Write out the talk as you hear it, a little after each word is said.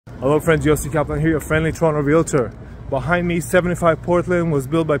Hello friends, Yossi Kaplan here, your friendly Toronto realtor. Behind me, 75 Portland, was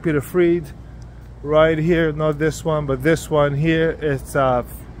built by Peter Fried. Right here, not this one, but this one here, it's the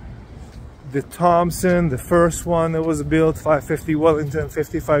Thompson, the first one that was built, 550 Wellington,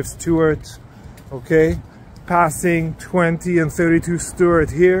 55 Stewart, okay? Passing 20 and 32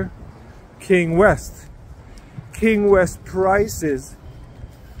 Stewart here. King West. King West prices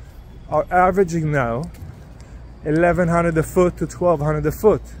are averaging now $1,100 a foot to $1,200 a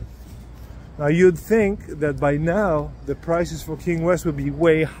foot. Now you'd think that by now the prices for King West would be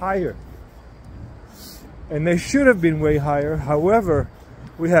way higher. And they should have been way higher. However,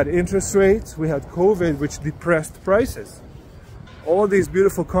 we had interest rates, we had COVID, which depressed prices. All these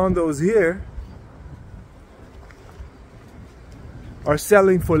beautiful condos here are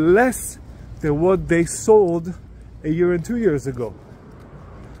selling for less than what they sold a year and 2 years ago.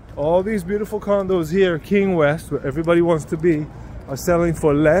 All these beautiful condos here, King West, where everybody wants to be, are selling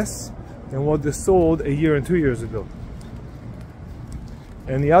for less than what they sold a year and 2 years ago.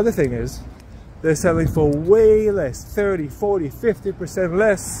 And the other thing is, they're selling for way less, 30, 40, 50%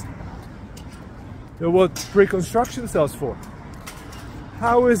 less than what pre-construction sells for.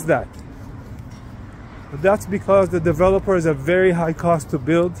 How is that? That's because the developers have very high cost to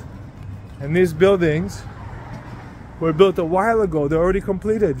build, and these buildings were built a while ago. They're already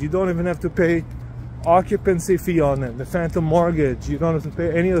completed. You don't even have to pay occupancy fee on them, the phantom mortgage. You don't have to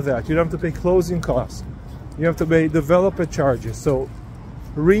pay any of that. You don't have to pay closing costs. You have to pay developer charges. So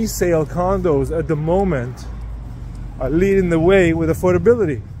resale condos at the moment are leading the way with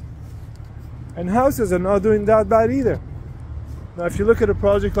affordability. And houses are not doing that bad either. Now if you look at a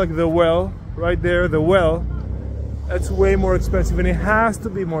project like The Well, right there, The Well, that's way more expensive, and it has to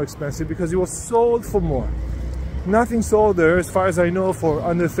be more expensive because it was sold for more. Nothing sold there, as far as I know, for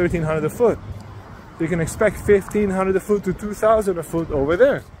under $1,300 a foot. You can expect $1,500 a foot to $2,000 a foot over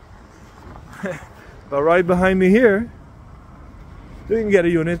there. But right behind me here, you can get a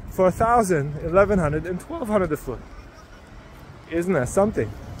unit for $1,000, $1,100, and $1,200 a foot. Isn't that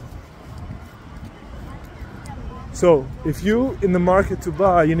something? So if you're in the market to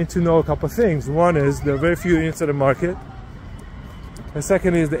buy, you need to know a couple of things. One is there are very few units on the market. The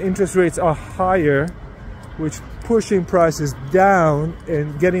second is the interest rates are higher, which pushing prices down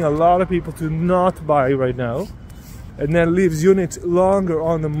and getting a lot of people to not buy right now, and then leaves units longer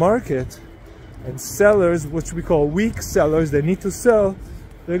on the market. And sellers, which we call weak sellers, they need to sell,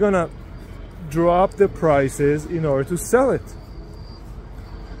 they're gonna drop the prices in order to sell it.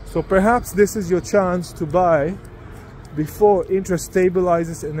 So perhaps this is your chance to buy before interest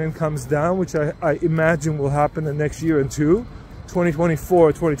stabilizes and then comes down, which I imagine will happen the next year and two,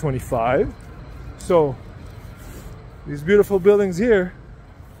 2024, 2025. So these beautiful buildings here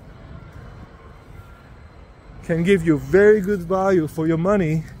can give you very good value for your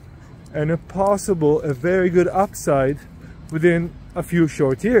money, and if possible, a very good upside within a few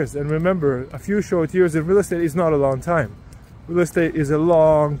short years. And remember, a few short years in real estate is not a long time. Real estate is a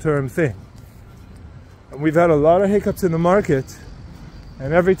long-term thing. And we've had a lot of hiccups in the market,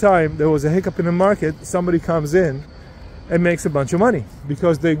 and every time there was a hiccup in the market, somebody comes in and makes a bunch of money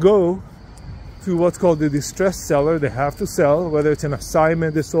because they go to what's called the distressed seller. They have to sell, whether it's an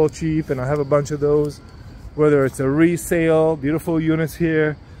assignment they sold cheap, and I have a bunch of those, whether it's a resale, beautiful units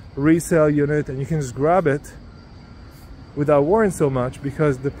here, resale unit, and you can just grab it without worrying so much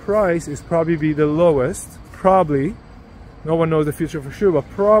because the price is probably be the lowest, probably, no one knows the future for sure, but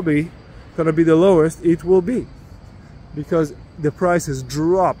probably gonna be the lowest it will be because the price has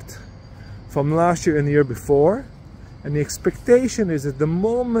dropped from last year and the year before. And the expectation is that the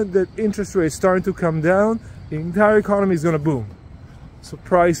moment that interest rates starting to come down, the entire economy is going to boom. So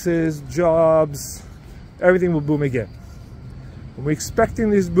prices, jobs, everything will boom again. And we're expecting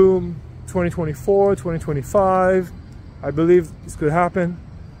this boom 2024, 2025. I believe this could happen.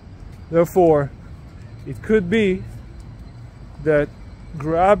 Therefore, it could be that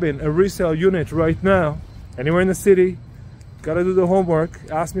grabbing a resale unit right now, anywhere in the city, gotta do the homework,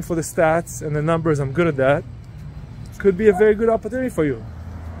 ask me for the stats and the numbers, I'm good at that, could be a very good opportunity for you.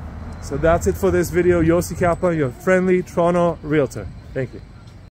 So that's it for this video. Yossi Kaplan, your friendly Toronto realtor. Thank you.